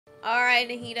Alright,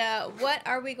 Nahida, what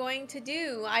are we going to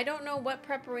do? I don't know what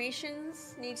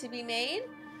preparations need to be made,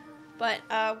 but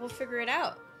we'll figure it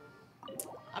out.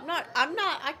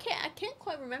 I can't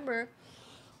quite remember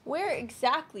where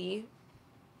exactly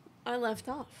I left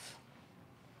off.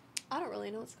 I don't really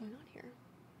know what's going on here.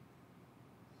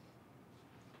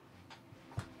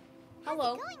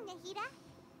 Hello. How's it going, Nahida?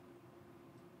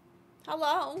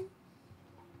 Hello.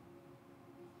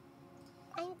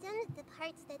 I'm done with the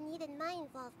parts that needed my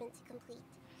involvement to complete.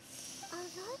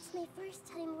 Although it's my first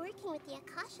time working with the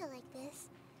Akasha like this,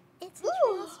 its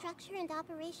internal structure and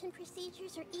operation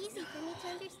procedures are easy for me to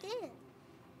understand.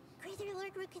 Greater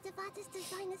Lord Rukkhadevata's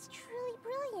design is truly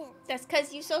brilliant. That's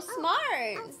because you're so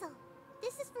smart. Also,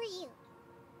 this is for you.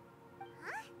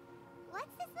 Huh?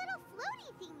 What's this little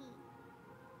floaty thingy?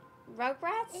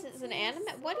 Rugrats is an anime?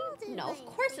 What do you... No, of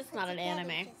course it's not an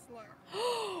anime. What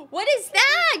What is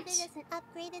that? It is an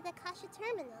upgraded Akasha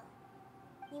terminal.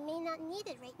 You may not need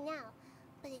it right now,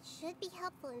 but it should be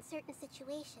helpful in certain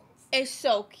situations. It's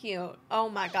so cute. Oh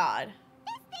my god.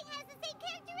 This thing has the same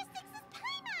characteristics as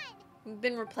Paimon! You've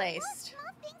been replaced.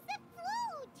 Small things that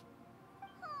float!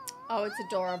 Oh, it's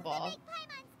adorable. The big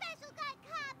Paimon special got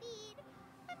copied!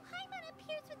 When Paimon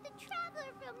appears with the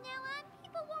Traveler from now on,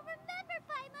 people won't remember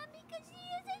Paimon because she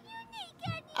isn't unique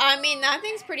anymore! I mean, that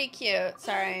thing's pretty cute.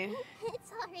 Sorry.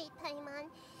 It's alright, Paimon.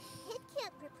 It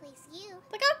can't replace you.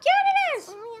 Look how cute it It's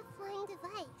is! only a flying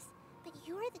device, but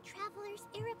you're the Traveler's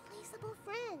irreplaceable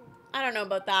friend. I don't know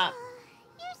about that.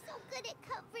 You're so good at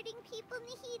comforting people,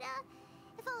 Nahida.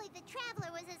 If only the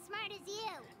Traveler was as smart as you.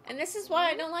 And this is why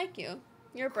I don't like you.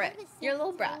 You're a brat. I was You're a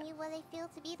little simply brat. telling you what I feel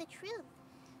to be the truth.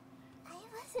 I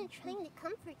wasn't trying to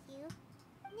comfort you.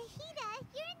 Nahida,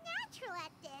 you're natural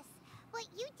at this. What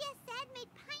you just said made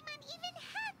Paimon even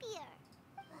happier.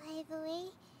 By the way,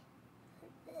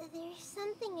 there's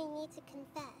something I need to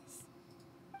confess.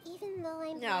 Even though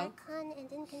I'm No. Archon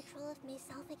and in control of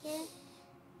myself again,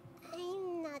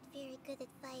 I'm not very good at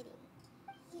fighting.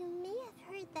 You may have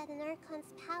heard that an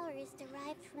Archon's power is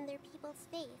derived from their people's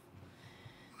faith.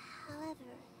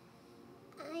 However,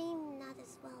 I'm not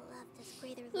as well loved as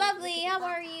Greater Lord Lovely, how Rukkhadevata.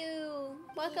 are you?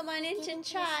 Welcome on If we get into a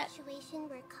chat. situation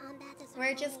where combat is our We're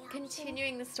only just option,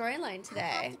 continuing the storyline I'll today.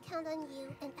 have to count on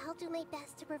you, and I'll do my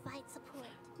best to provide support.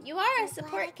 You are I'm a glad I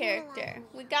support can rely character. on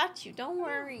you. We got you. Don't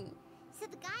worry. So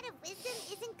the God of Wisdom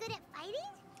isn't good at fighting?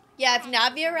 Yeah, if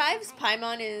Navi arrives,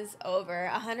 Paimon is over.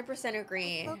 100%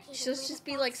 agree. She'll just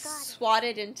be like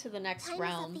swatted into the next Time is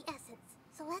realm. of the essence,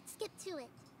 so let's get to it.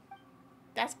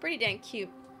 That's pretty dang cute.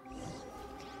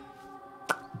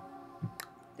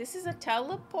 This is a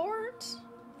teleport?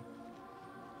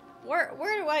 Where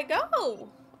do I go?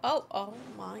 Oh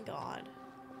my god.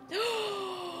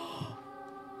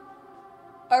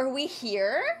 Are we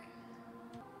here?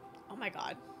 Oh my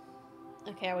god.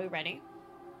 Okay, are we ready?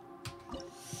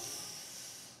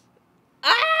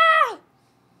 Ah!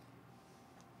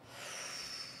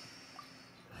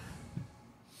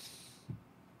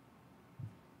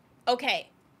 Okay,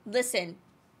 listen.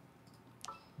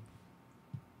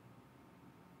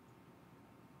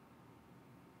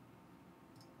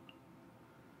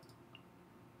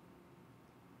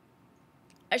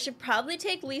 I should probably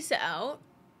take Lisa out.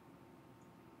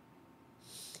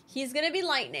 He's gonna be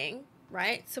lightning,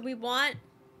 right? So we want...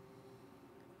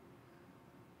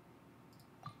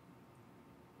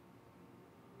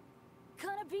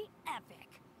 Gonna be epic.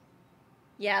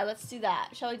 Yeah, let's do that.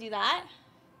 Shall we do that?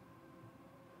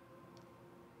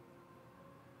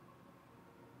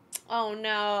 Oh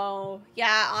no.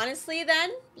 Yeah, honestly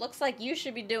then, looks like you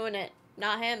should be doing it,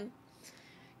 not him.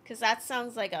 Because that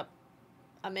sounds like a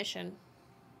mission.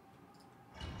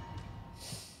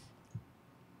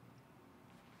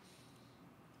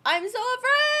 I'm so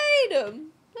afraid!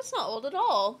 That's not old at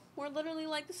all. We're literally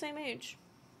like the same age.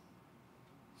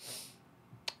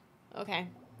 Okay.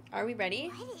 Are we ready?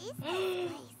 What is this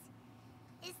place?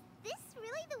 Is this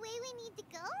really the way we need to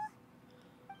go?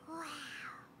 Wow.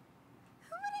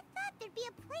 Who would have thought there'd be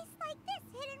a place like this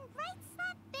hidden right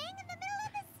slap bang in the middle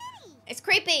of the city? It's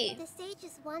creepy! The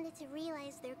sages wanted to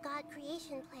realize their god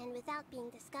creation plan without being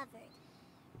discovered.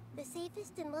 The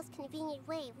safest and most convenient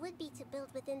way would be to build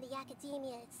within the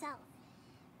academia itself.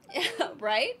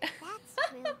 Right? That's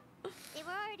true. They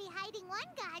were already hiding one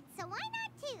god, so why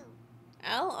not two?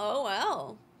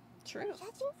 LOL. True.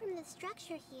 Judging from the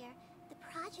structure here, the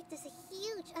project is a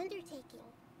huge undertaking.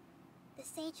 The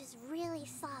sages really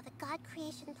saw the god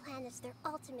creation plan as their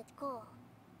ultimate goal.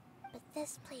 But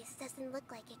this place doesn't look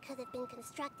like it could have been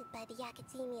constructed by the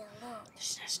academia alone.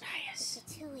 This is nice.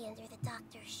 The Tui under the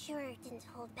doctor sure didn't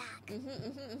hold back.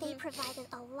 They provided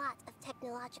a lot of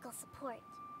technological support.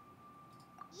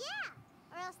 Yeah,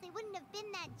 or else they wouldn't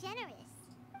that generous.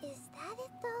 Is that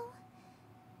it, though?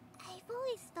 I've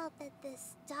always thought that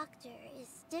this doctor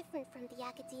is different from the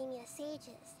academia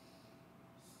sages.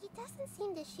 He doesn't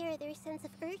seem to share their sense of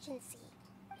urgency.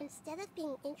 Instead of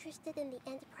being interested in the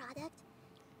end product,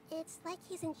 it's like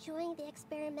he's enjoying the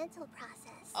experimental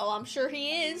process. Oh, I'm sure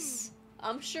he is.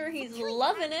 I'm sure he's Fatui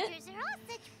loving it. harbingers are all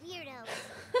such weirdos.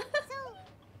 So,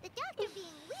 the doctor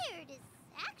being weird is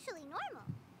actually normal.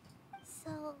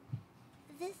 So,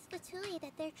 this Fatui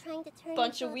that they're trying to turn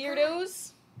Bunch into of a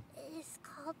weirdos. god is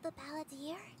called the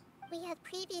Balladeer. We had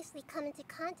previously come into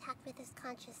contact with his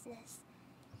consciousness.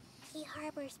 He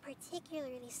harbors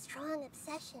particularly strong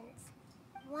obsessions.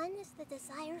 One is the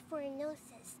desire for a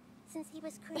gnosis, since he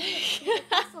was created to be a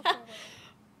vessel for one.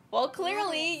 Well,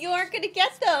 clearly you aren't gonna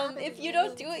get them if you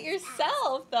don't do it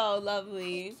yourself, though,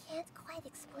 lovely. I can't quite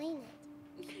explain it.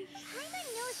 Paimon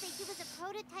knows that he was a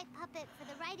prototype puppet for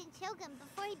the Raiden Shogun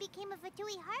before he became a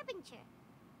Fatui Harbinger.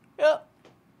 Yep.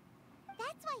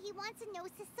 That's why he wants a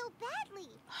gnosis so badly.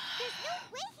 There's no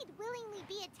way he'd willingly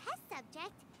be a test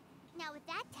subject. Now with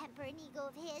that temper and ego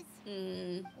of his.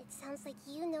 It sounds like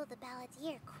you know the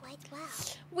Balladeer quite well.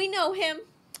 We know him.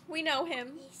 We know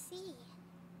him. I see.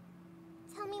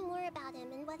 Tell me more about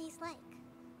him and what he's like.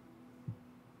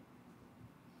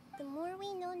 The more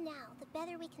we know now, the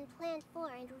better we can plan for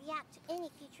and react to any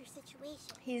future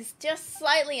situation. He's just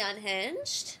slightly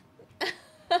unhinged.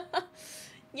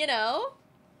 You know,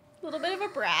 a little bit of a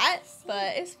brat,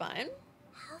 but it's fine.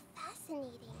 How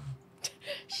fascinating.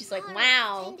 She's like, Alright,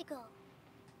 wow. time to go.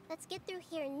 Let's get through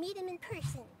here and meet him in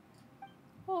person.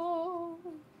 Oh.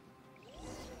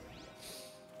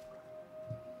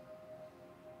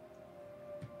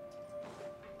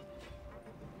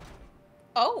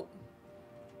 Oh.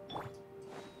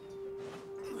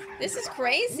 This is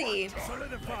crazy.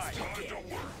 Solidify.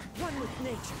 One with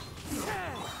nature.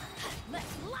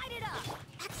 Let's light it up.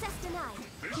 Access denied.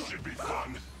 This should be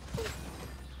fun.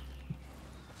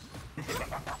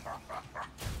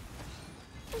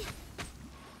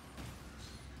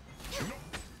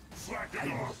 Slack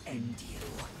it off. End you.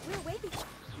 We're waiting.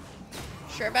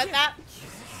 Sure about that?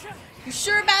 You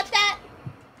sure about that?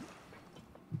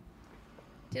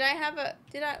 Did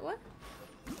I what?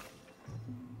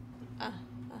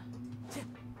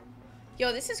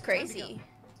 Yo, this is crazy.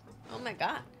 Oh my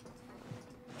god.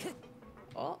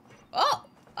 Oh. Oh!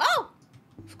 Oh!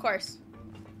 Of course.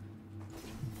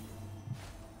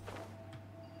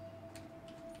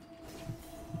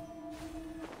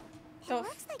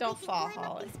 Don't fall,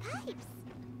 Holly.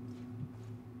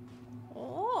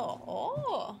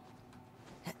 Oh.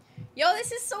 Yo,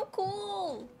 this is so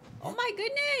cool. Oh my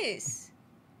goodness.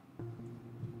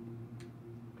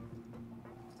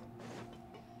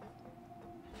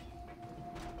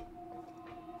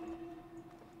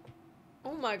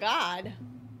 Oh my god.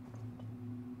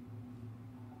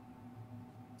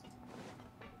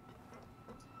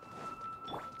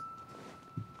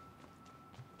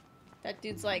 That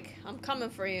dude's like, I'm coming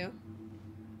for you.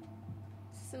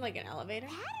 Is this in like an elevator?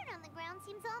 The pattern on the ground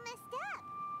seems all messed up.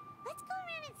 Let's go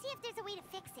around and see if there's a way to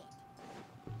fix it.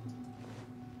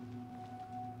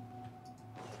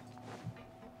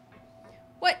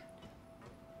 What?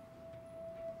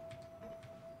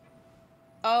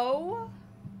 Oh.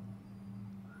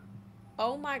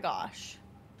 Oh my gosh.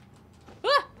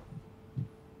 Ah!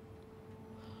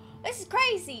 This is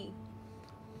crazy.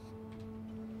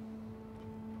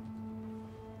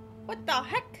 What the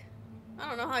heck? I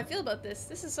don't know how I feel about this.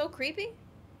 This is so creepy.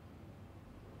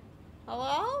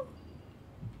 Hello?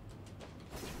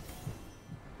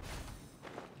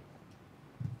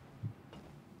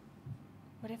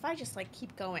 What if I just like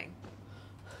keep going?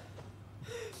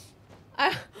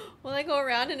 Will I go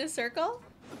around in a circle?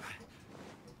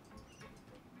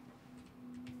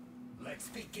 Let's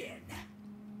begin.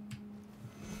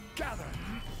 Gather.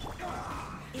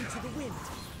 Into the wind.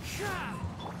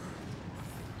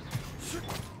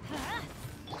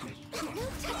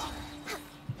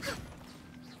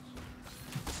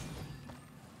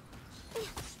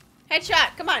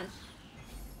 Headshot, come on.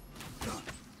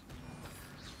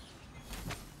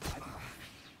 I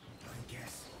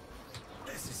guess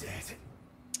this is it.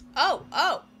 Oh.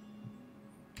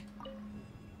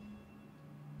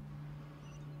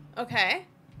 Okay.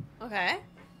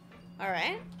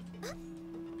 Alright.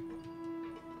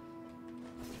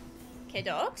 Okay,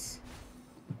 dogs.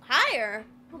 Higher.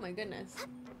 Oh my goodness.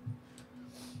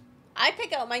 I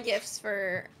pick out my gifts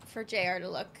for JR to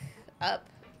look up.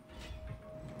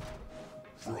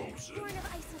 Frozen. Born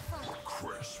of ice and fire.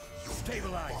 Crisp.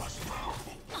 Stabilize.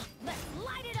 Let's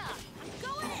light it up. I'm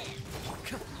going in.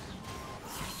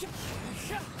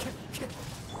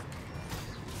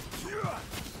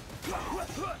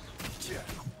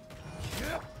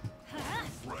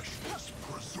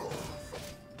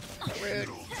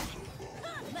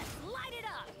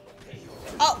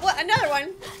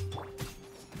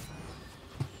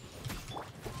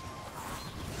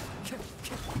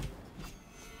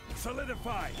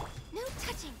 Solidify. No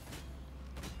touching.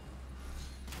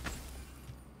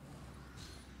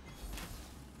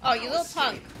 Oh, you little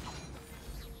punk.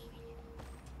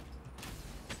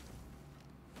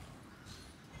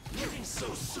 Leaving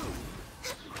so soon.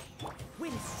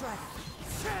 Wind strike.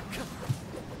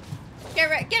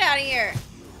 Get out of here.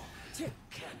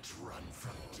 Can't run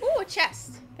from death. Ooh, a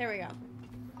chest. There we go.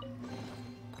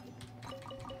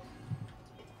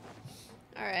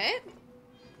 All right.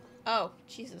 Oh,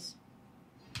 Jesus.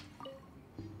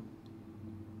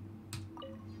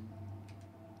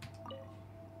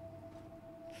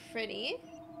 Pretty.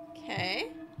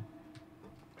 Okay.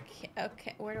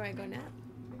 Okay. Where do I go now?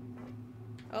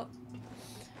 Oh.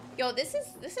 Yo, this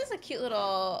is a cute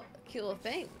little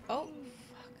thing. Oh.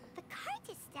 The cart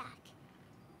is stuck.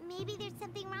 Maybe there's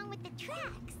something wrong with the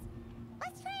tracks.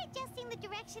 Let's try adjusting the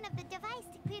direction of the device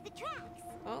to clear the tracks.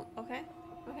 Oh, okay.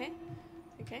 Okay.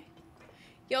 Okay.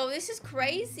 Yo, this is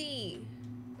crazy.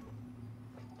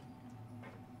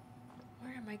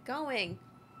 Where am I going?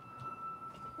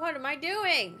 What am I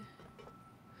doing?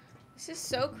 This is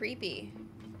so creepy.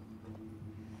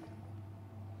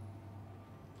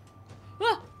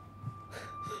 Ah!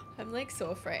 I'm like so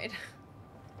afraid.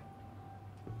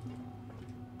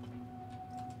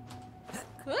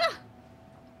 Ah!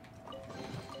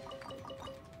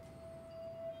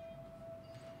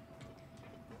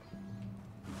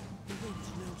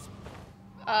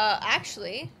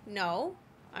 Actually, no.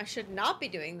 I should not be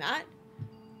doing that.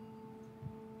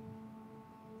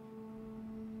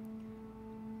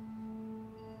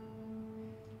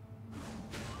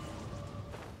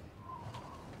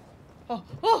 Oh,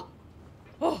 oh,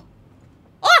 oh,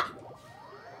 ah!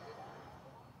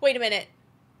 Wait a minute.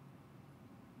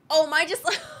 Oh, am I just...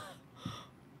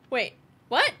 Wait,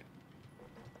 what?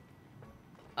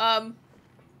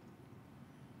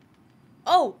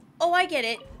 Oh, I get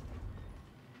it.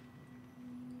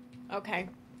 Okay,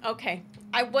 okay.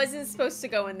 I wasn't supposed to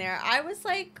go in there. I was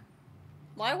like,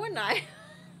 why wouldn't I?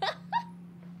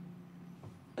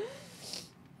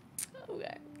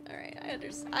 Okay, alright, I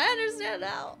understand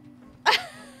now.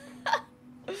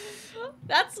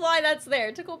 That's why that's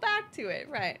there, to go back to it,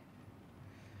 right.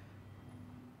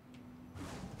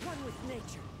 One with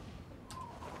nature.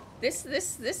 This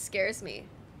scares me.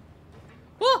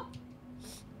 Whoa!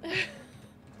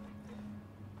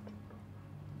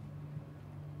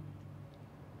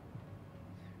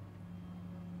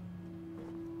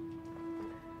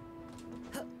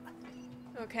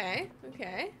 Okay,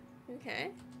 okay,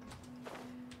 okay.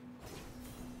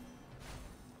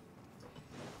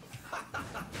 Have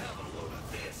a load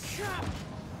of this.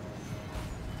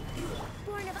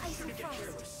 Born of ice and Shouldn't get frost.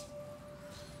 careless.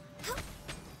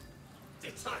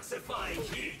 Detoxifying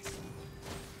heat.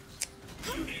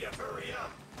 You need to hurry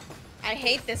up. I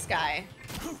hate this guy.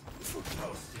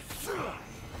 Toasted dry.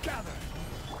 Gather.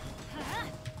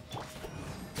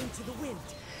 Into the wind.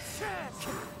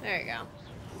 There you go.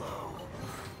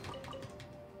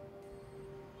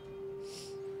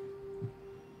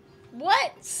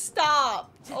 What?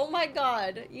 Stop. Oh my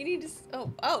god. You need to...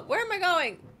 Oh, where am I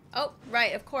going? Oh,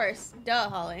 right, of course. Duh,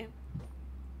 Holly.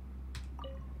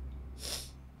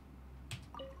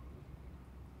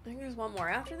 I think there's one more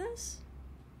after this.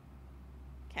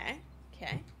 Okay,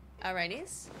 okay.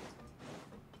 Alrighties.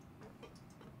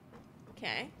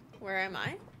 Okay, where am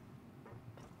I?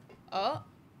 Oh.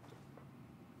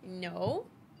 No.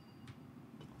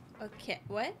 Okay,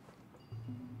 what?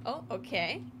 Oh,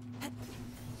 okay.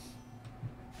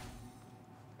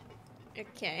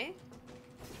 Okay.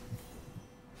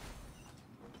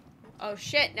 Oh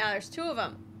shit, now there's two of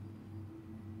them.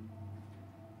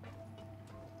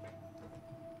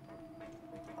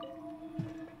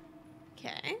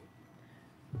 Okay.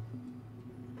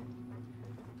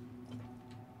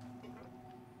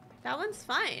 That one's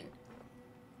fine.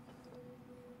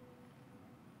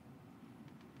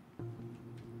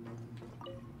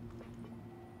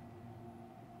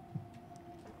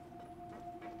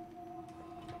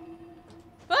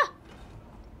 Ah!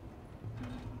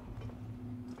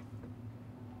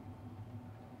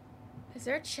 Is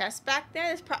there a chest back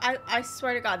there? There's I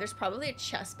swear to God, there's probably a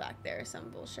chest back there or some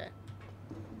bullshit.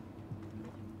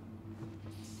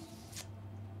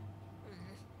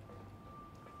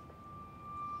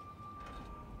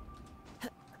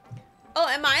 Oh,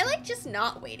 am I like just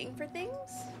not waiting for things?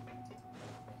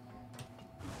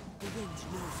 The wind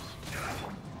knows.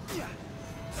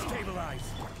 Stabilize.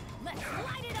 Let's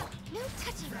light it up. No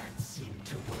touching. That seemed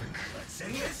to work. Let's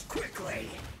end this quickly.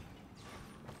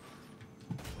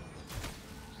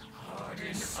 Hard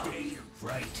and stay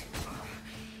right.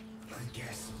 I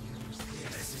guess use this.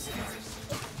 This is ours.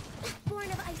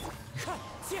 Born of ice. Ha!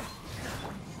 Yeah.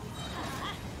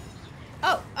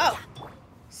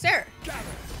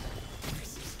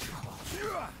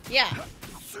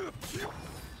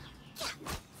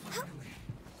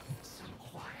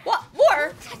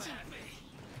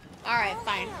 Alright,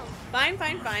 fine. Fine,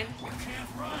 fine, fine. You can't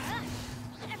run.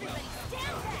 Everybody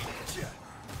stand back!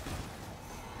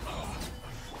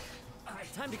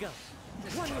 Time to go.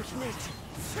 One with nature.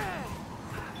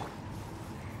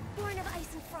 Born of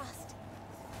ice and frost.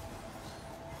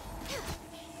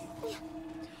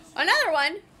 Another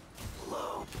one.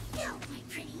 No, my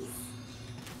pretties.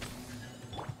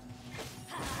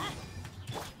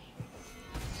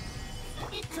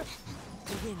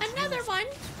 The wind Another knows. one.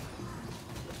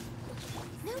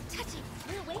 No touching.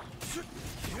 We'll wait.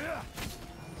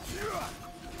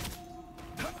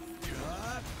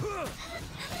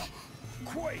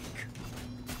 Quake.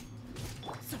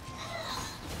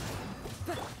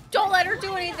 Don't let her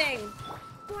do anything.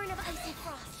 Born of ice and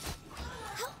frost.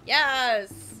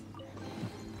 Yes.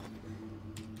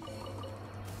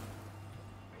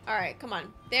 Alright, come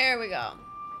on. There we go.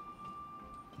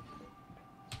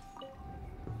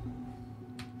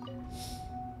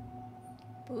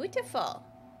 Beautiful.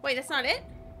 Wait, that's not it?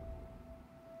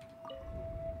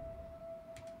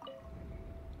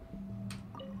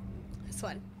 This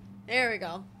one. There we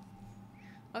go.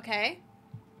 Okay.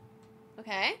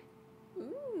 Okay.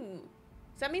 Ooh.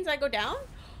 So that means I go down?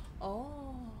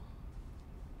 Oh.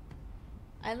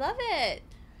 I love it.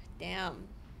 Damn.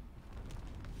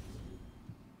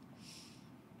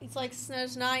 It's like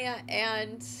Snezhnaya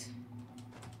and...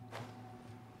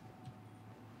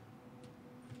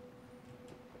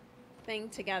 thing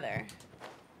together.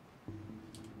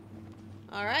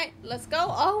 Alright, let's go.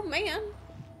 Oh, man.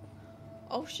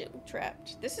 Oh, shit, I'm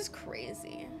trapped. This is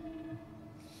crazy.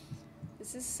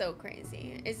 This is so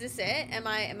crazy. Is this it? Am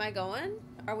I going?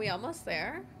 Are we almost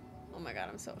there? Oh my god,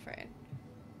 I'm so afraid.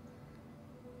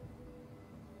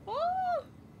 Oh!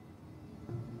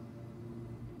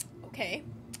 Okay.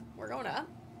 We're going up.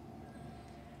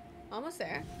 Almost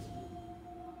there.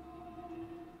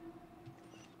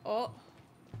 Oh.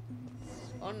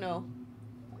 Oh no.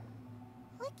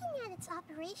 Looking at its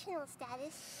operational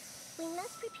status, we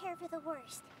must prepare for the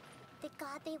worst. The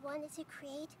god they wanted to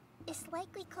create is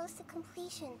likely close to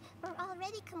completion or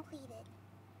already completed.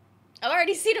 I've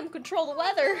already seen him control the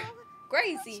weather. What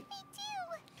Crazy. should we do?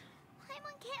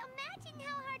 Paimon can't imagine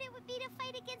how hard it would be to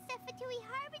fight against the Fatui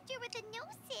Harbinger with a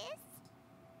Gnosis.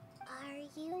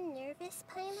 Are you nervous,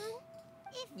 Paimon?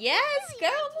 If Yes, you girl.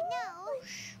 really want to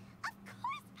know, of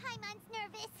course Paimon's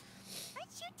nervous.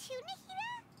 Aren't you too, Nahida?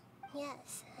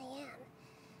 Yes, I am.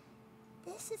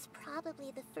 This is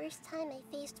probably the first time I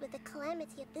faced with a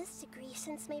calamity of this degree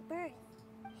since my birth.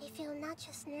 I feel not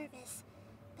just nervous,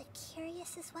 but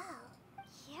curious as well.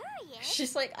 Curious?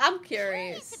 She's like, I'm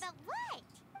curious. about what?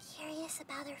 Curious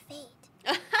about our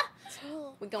fate. To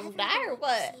me, We gonna everything die or we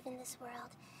what? perceive in this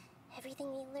world,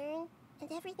 everything we learn,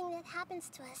 and everything that happens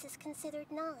to us is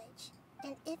considered knowledge.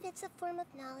 And if it's a form of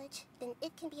knowledge, then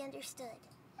it can be understood.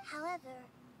 However,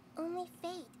 only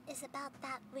fate is about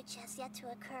that which has yet to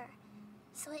occur.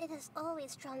 So it has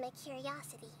always drawn my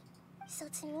curiosity. So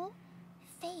to me,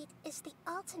 fate is the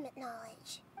ultimate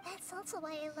knowledge. That's also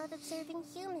why I love observing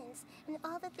humans and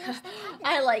all the things that happen.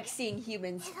 I like seeing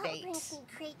humans' It all fate. brings me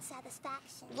great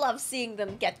satisfaction. Love seeing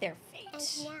them get their And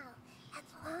fate. now, at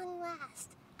long last,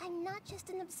 I'm not just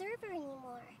an observer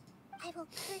anymore. I will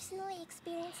personally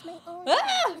experience my own Ah!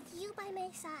 fate with you by my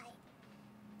side.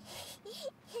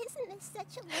 Isn't this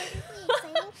such a wonderfully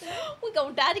exciting thing? We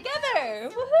gonna die together.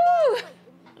 Woohoo!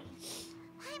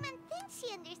 Paimon thinks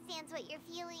she understands what you're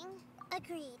feeling.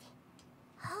 Agreed.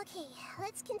 Okay,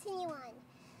 let's continue on.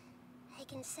 I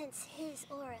can sense his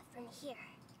aura from here.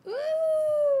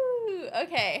 Ooh,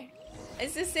 okay.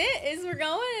 Is this it? Is we're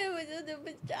going?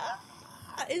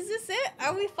 Is this it?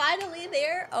 Are we finally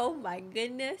there? Oh my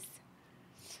goodness.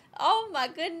 Oh my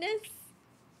goodness.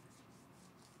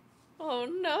 Oh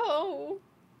no.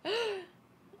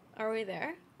 Are we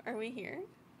there? Are we here?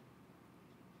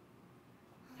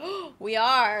 We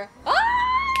are.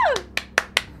 Ah!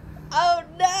 Oh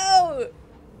no.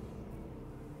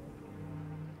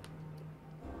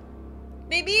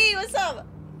 Baby, what's up?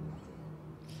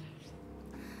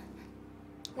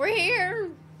 We're here.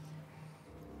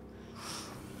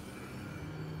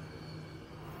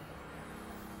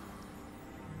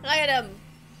 Look at him.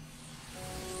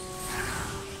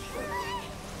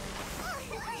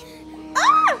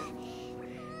 Ah!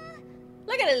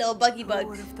 Look at a little buggy Who bug.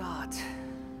 would have thought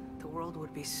the world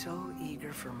would be so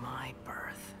eager for my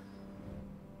birth?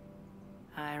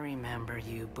 I remember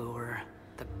you, Booer,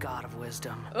 the god of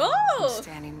wisdom. Oh!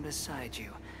 Standing beside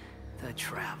you, the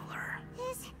traveler.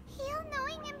 Is he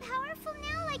all-knowing and powerful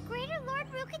now, like Greater Lord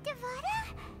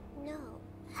Rukkhadevata? No,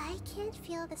 I can't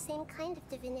feel the same kind of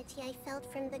divinity I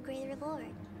felt from the Greater Lord.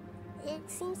 It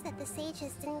seems that the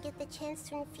sages didn't get the chance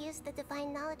to infuse the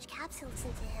divine knowledge capsules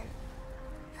into him.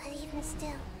 But even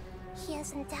still, he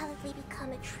has undoubtedly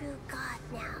become a true god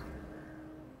now.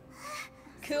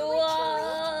 Cool.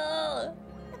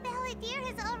 The Balladeer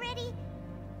has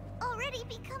already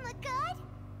become a god?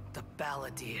 The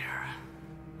Balladeer.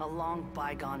 A long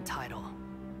bygone title.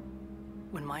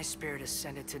 When my spirit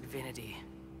ascended to divinity,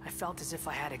 I felt as if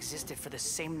I had existed for the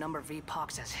same number of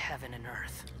epochs as heaven and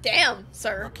earth. Damn,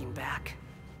 sir. Looking back,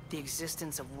 the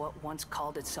existence of what once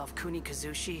called itself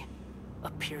Kunikazushi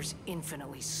appears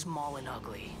infinitely small and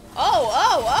ugly.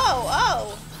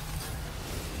 Oh.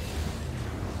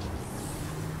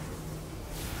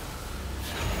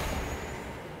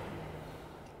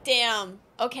 Damn.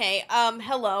 Okay,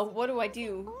 hello. What do I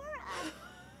do? Aura.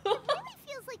 It really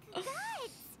feels like a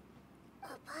god's. A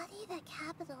body that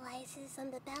capitalizes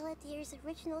on the Balladeer's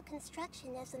original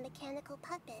construction as a mechanical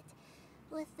puppet,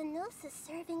 with the Gnosis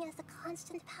serving as a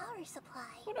constant power supply.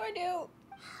 What do I do?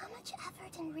 How much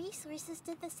effort and resources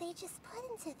did the sages put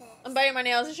into this? I'm biting my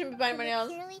nails. I shouldn't be biting my nails.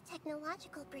 From a purely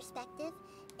technological perspective,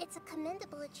 it's a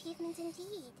commendable achievement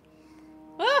indeed.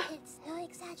 Ah! It's no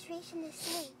exaggeration to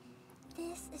say,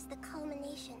 this is the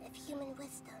culmination of human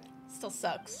wisdom. Still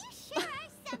sucks. You sure are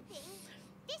something.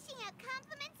 Dishing out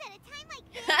compliments at a time like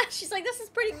this. She's like, this is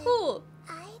pretty cool.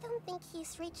 I don't think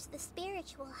he's reached the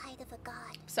spiritual height of a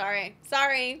god. Sorry.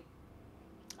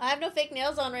 I have no fake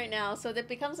nails on right now, so that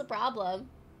becomes a problem.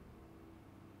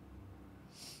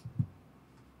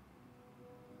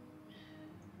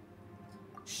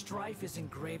 Strife is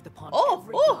engraved upon Oh,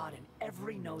 every oh. god and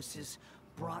every gnosis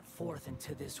brought forth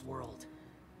into this world.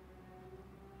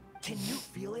 Can you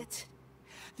feel it?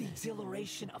 The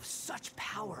exhilaration of such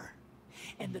power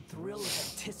and the thrill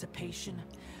of anticipation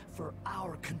for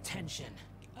our contention.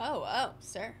 Oh,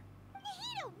 sir.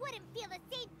 Nahida wouldn't feel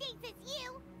the same things as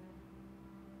you.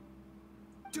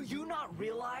 Do you not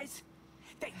realize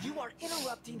that you are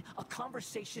interrupting a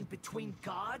conversation between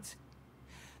gods?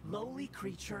 Lowly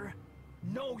creature,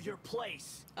 know your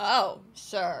place. Oh,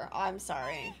 sure. I'm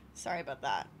sorry. Sorry about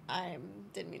that. I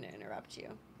didn't mean to interrupt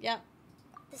you. Yeah.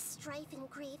 The strife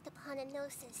engraved upon a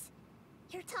gnosis.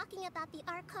 You're talking about the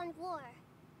Archon War.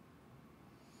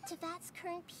 Tevat's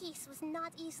current peace was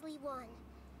not easily won.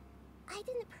 I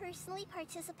didn't personally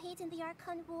participate in the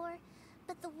Archon War,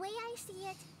 but the way I see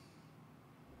it,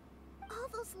 all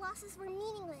those losses were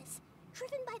meaningless,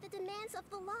 driven by the demands of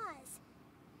the laws.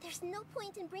 There's no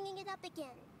point in bringing it up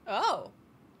again. Oh.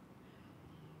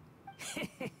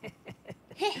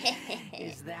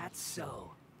 Is that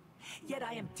so? Yet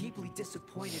I am deeply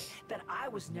disappointed that I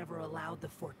was never allowed the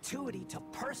fortuity to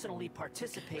personally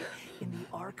participate in the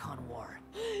Archon War.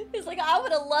 He's like, I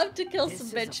would have loved to kill This some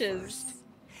is a bitches. first.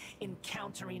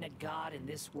 Encountering a god in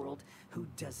this world who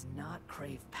does not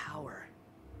crave power.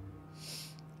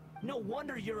 No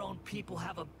wonder your own people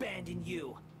have abandoned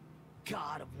you,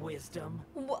 god of wisdom.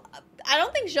 I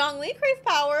don't think Zhongli crave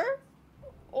power.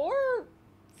 Or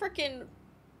frickin'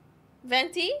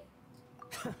 Venti.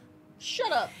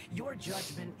 Shut up. Your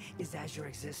judgment is as your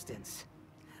existence.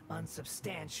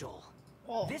 Unsubstantial.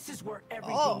 Oh. This is where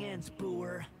everything ends,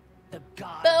 Booer. The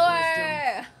god of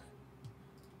Boer. wisdom.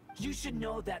 You should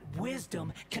know that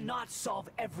wisdom cannot solve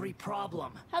every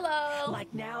problem. Hello.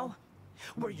 Like now,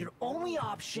 where your only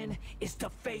option is to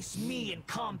face me in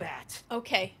combat.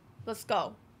 Okay, let's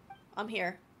go. I'm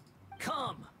here.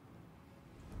 Come.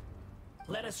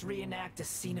 Let us reenact a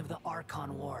scene of the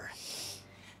Archon War.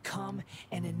 Come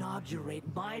and inaugurate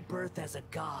my birth as a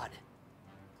god.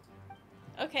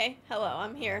 Okay, hello,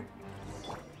 I'm here.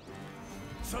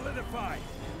 Solidify.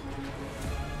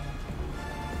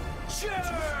 Sure!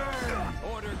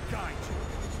 Order guide you.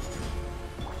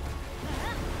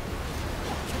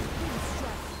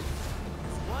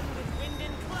 One with wind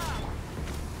and cloud.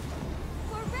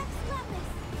 For Rex Levis.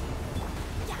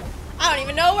 I don't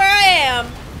even know where I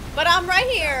am, but I'm right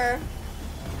here.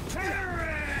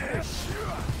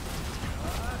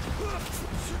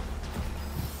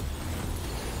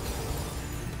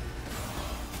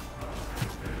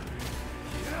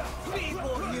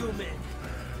 Feeble human!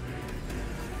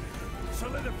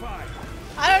 Solidify.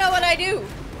 I don't know what I do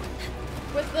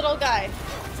with little guy.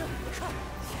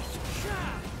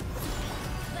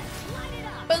 Let's light it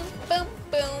up. Boom, boom,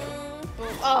 boom,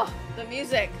 boom. Oh, the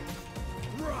music.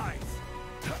 Rise.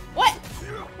 What?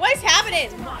 What is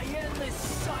happening? My endless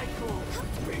cycle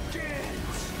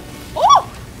begins!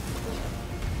 Oh!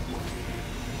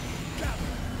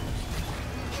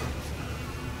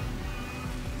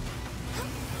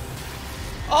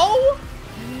 Oh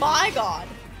my god.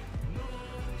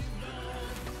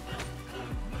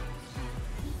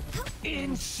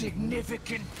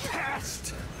 Insignificant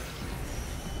pest!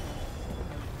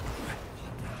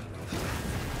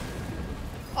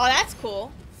 Oh, that's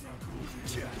cool.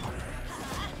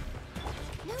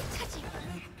 No touching.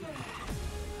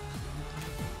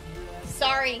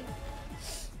 Sorry.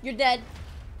 You're dead.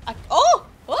 Oh!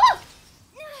 Oh!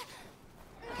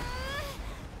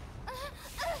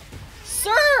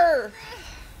 Sir!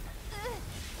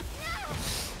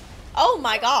 Oh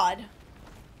my god.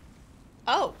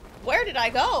 Oh, where did I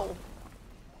go?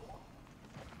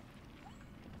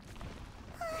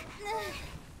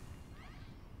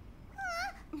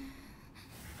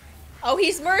 Oh,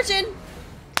 he's merging.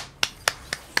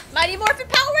 Mighty Morphin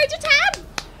Power Ranger tab.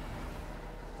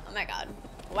 Oh my god.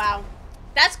 Wow.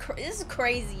 This is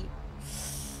crazy.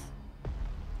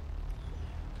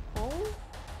 Oh.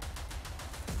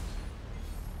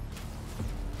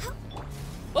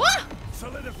 Ah!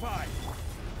 Solidify.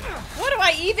 What do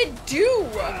I even do?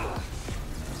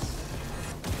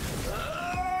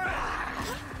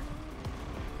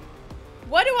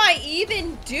 What do I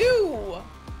even do?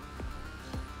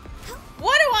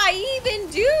 What do I even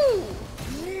do?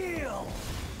 Kneel.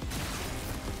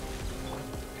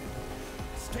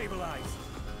 Stabilize.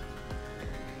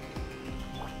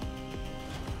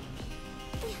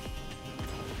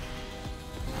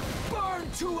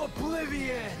 Burn to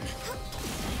oblivion!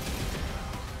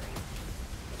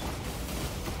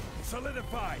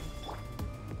 Solidify.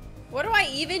 What do I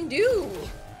even do?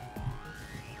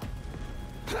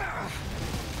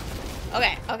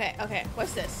 Okay.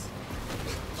 What's this?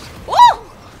 Whoa!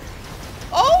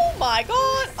 Oh my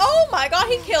god! Oh my god,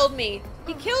 he killed me!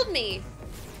 He killed me!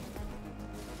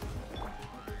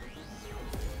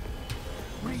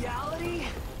 Reality?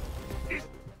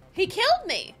 He killed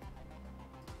me!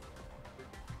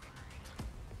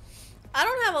 I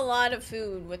don't have a lot of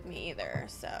food with me either,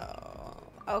 so...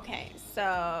 Okay, so...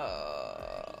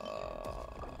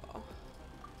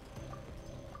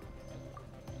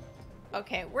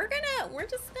 Okay, we're gonna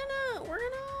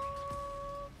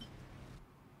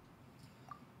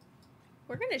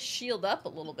shield up a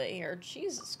little bit here.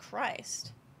 Jesus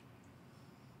Christ.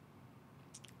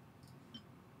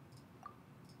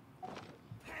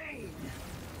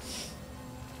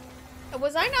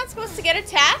 Was I not supposed to get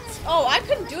attacked? Oh, I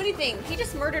couldn't do anything. He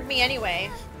just murdered me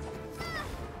anyway.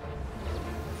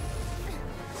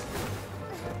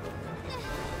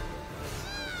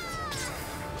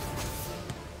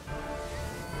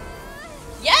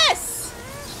 Yes!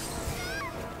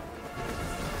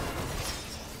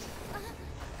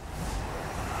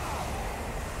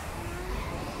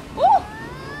 Woo!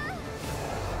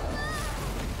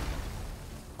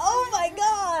 Oh my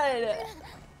god!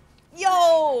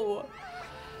 Yo!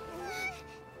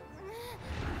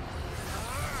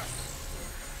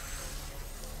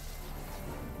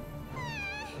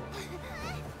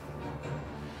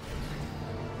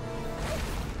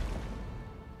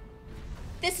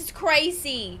 This is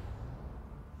crazy.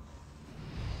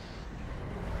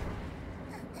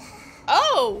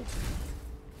 Oh!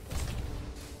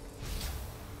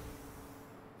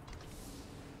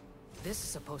 This is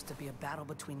supposed to be a battle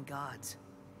between gods,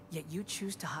 yet you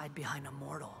choose to hide behind a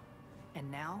mortal. And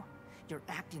now, you're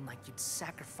acting like you'd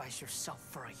sacrifice yourself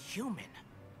for a human.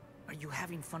 Are you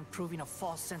having fun proving a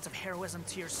false sense of heroism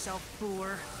to yourself,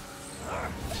 Brewer?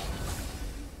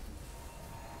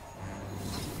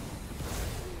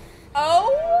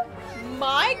 Oh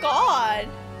my god.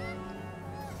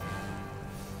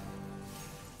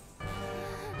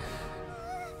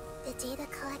 The data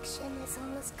collection is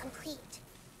almost complete.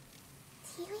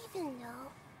 Do you even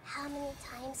know how many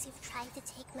times you've tried to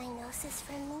take my gnosis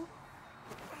from me?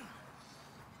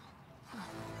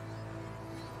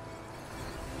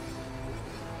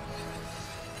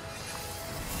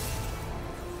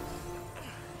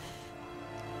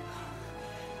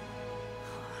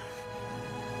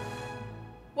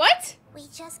 What? We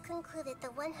just concluded the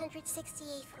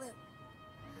 168th loop.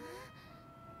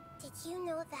 Did you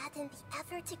know that in the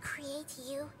effort to create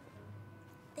you,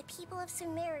 the people of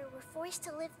Sumeru were forced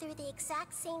to live through the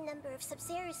exact same number of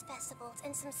Sabzeruz festivals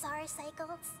and Samsara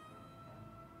cycles?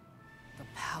 The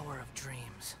power of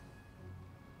dreams.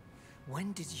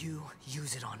 When did you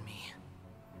use it on me?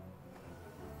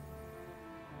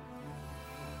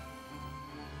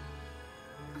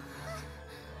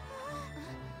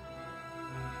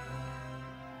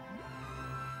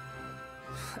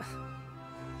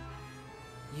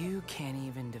 You can't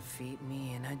even defeat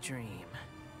me in a dream.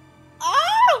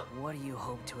 Oh! What do you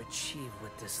hope to achieve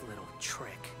with this little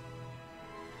trick?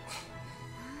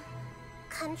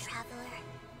 Come, Traveler.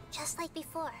 Just like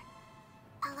before.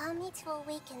 Allow me to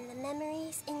awaken the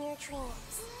memories in your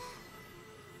dreams.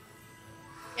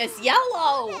 It's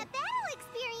yellow. That battle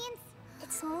experience!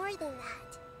 It's more than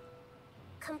that.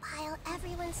 Compile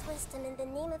everyone's wisdom in the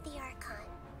name of the Archon.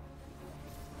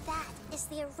 That is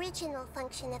the original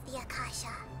function of the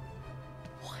Akasha.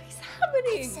 What is I've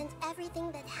happening? sent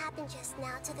everything that happened just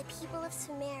now to the people of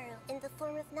Sumeru in the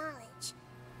form of knowledge.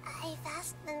 I've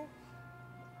asked them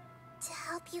to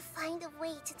help you find a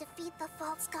way to defeat the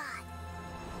false god.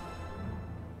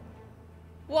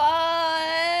 What?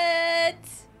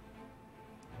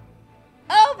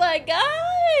 Oh my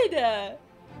god!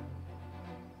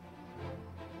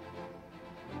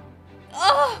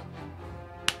 Oh!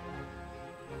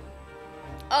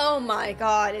 Oh my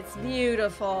god, it's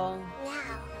beautiful.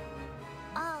 Now,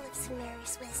 all of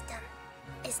Sumeru's wisdom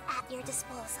is at your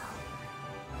disposal.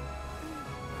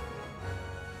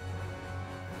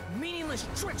 Meaningless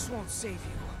tricks won't save you.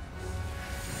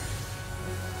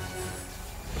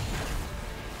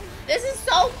 This is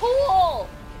so cool!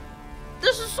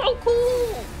 This is so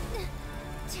cool!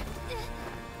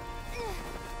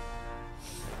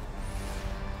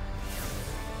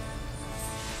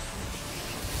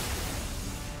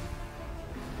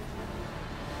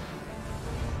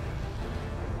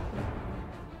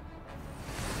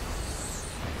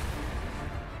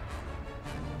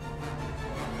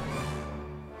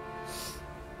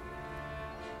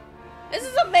 This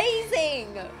is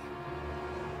amazing!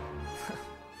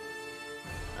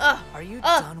 Are you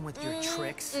done with your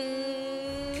tricks?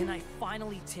 Can I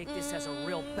finally take this as a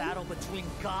real battle between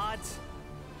gods?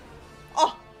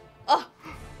 Oh!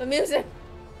 The music!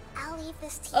 I'll leave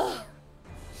this to you.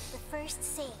 The first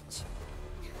sage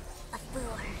of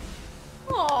Booer.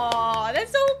 Aw,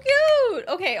 that's so cute!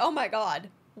 Okay, oh my god.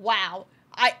 Wow.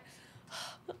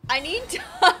 I need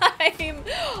time!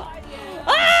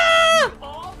 Ah!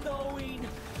 All-knowing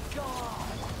God.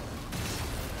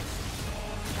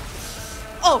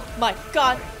 Oh my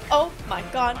god! Oh my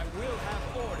god! I will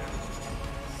have order.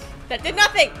 That did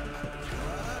nothing!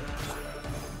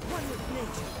 One with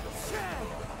nature.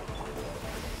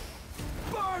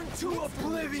 Burn to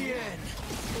oblivion.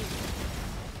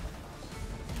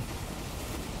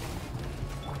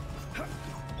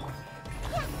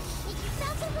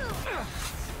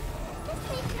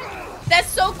 That's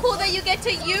so cool that you get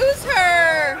to use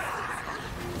her!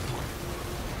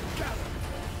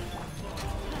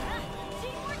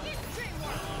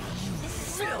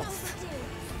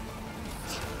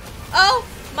 Oh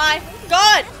my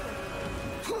god!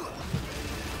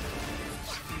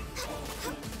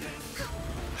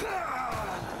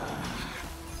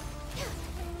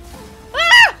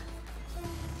 Ah!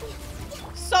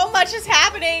 So much is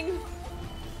happening!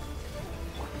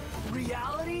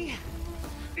 Reality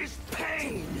is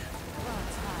pain.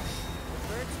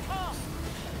 Birds come.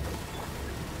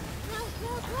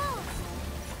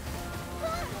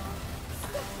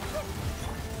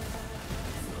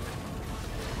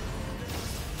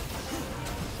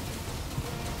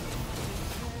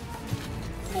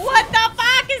 What the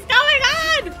fuck is going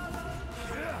on?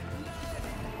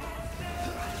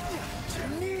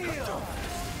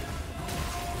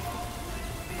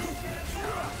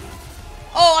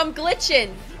 Oh, I'm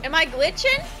glitching. Am I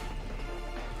glitching?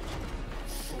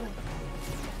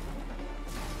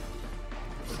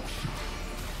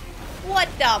 What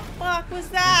the fuck was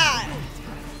that?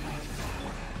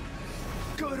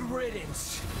 Good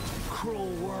riddance, cruel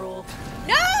world.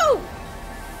 No!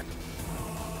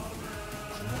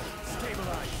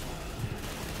 Stabilize.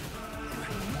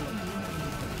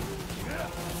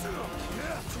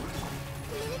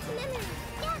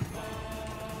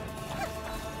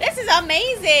 This is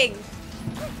amazing!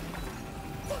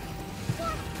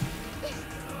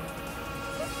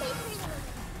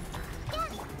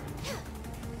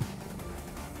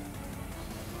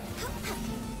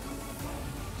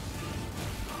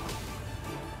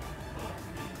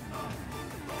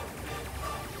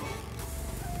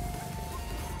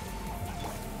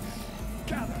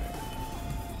 Gather.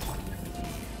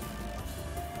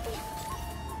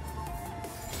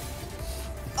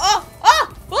 Oh!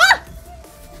 Oh! Oh!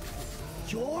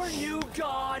 Your new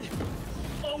god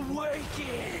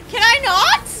awaken. Can I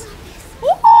not?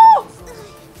 Woohoo!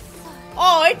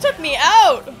 Oh, it took me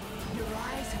out! Your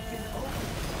eyes have been opened.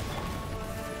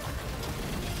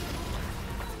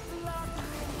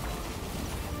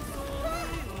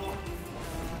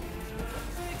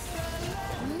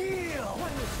 Kneel.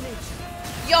 One with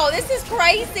nature. Yo, this is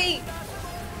crazy!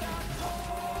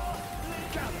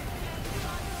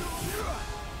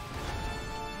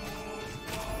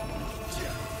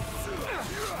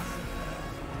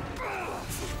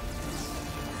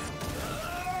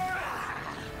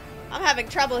 I'm having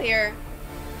trouble here.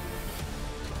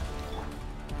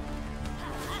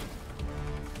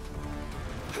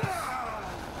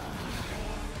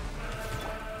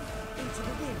 Into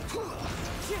the wind.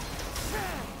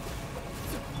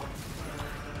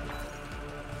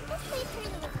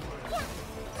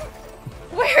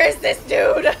 this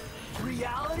dude?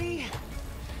 Reality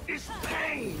is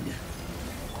pain.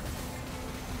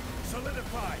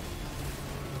 Solidify.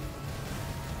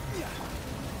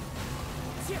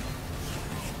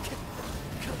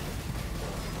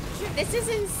 This is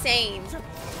insane.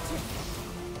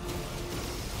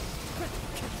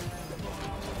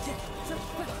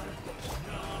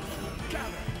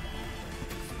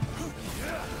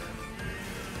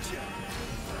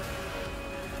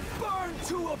 Burn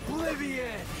to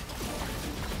oblivion.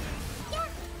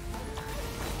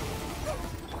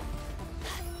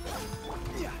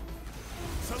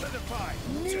 Solidify.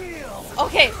 Kneel.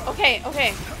 Okay, okay,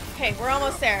 okay. Okay, we're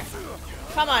almost there.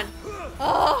 Come on.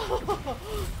 Oh.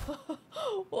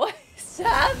 What is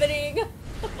happening?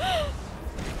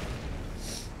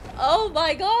 Oh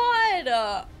my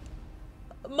god.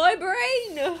 My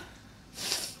brain.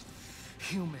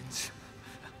 Humans.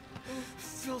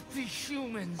 Filthy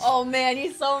humans. Oh man,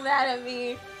 he's so mad at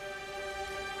me.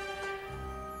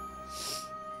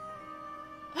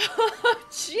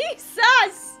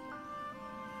 Jesus.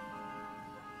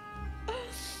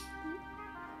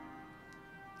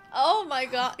 Oh my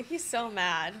god, he's so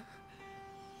mad.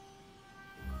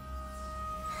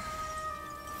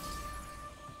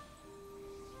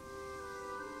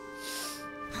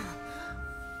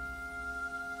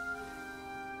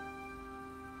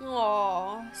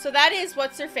 Oh, so that is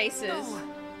what's her faces. No.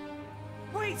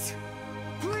 Wait!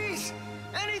 Please!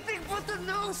 Anything but the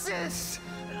Gnosis!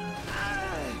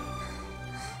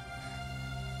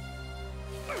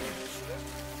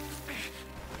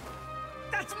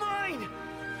 That's mine!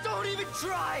 Don't even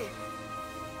try!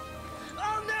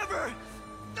 I'll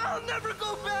never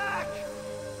go back!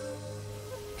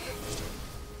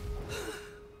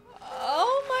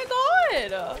 Oh my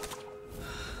god.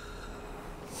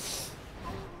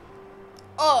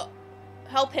 Oh,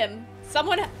 help him.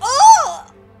 Someone. Oh!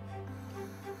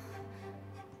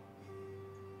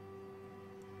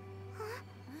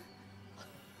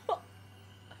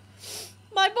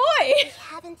 My boy. We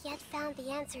haven't yet found the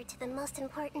answer to the most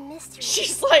important mystery.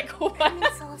 She's like, what?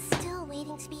 Primal is still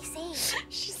waiting to be saved.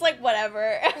 She's like,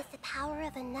 whatever. With the power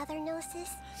of another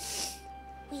Gnosis,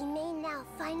 we may now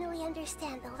finally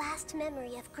understand the last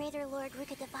memory of Greater Lord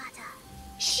Rukkhadevata.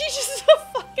 She just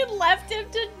fucking left him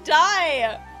to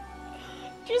die.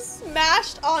 Just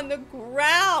smashed on the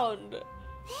ground.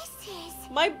 This is...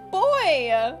 My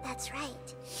boy. That's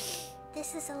right.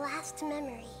 This is the last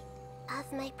memory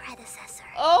of my predecessor.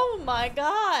 Oh my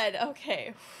god.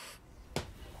 Okay.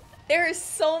 There is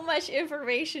so much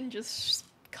information just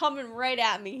coming right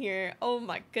at me here. Oh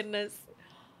my goodness.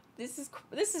 This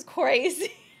is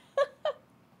crazy.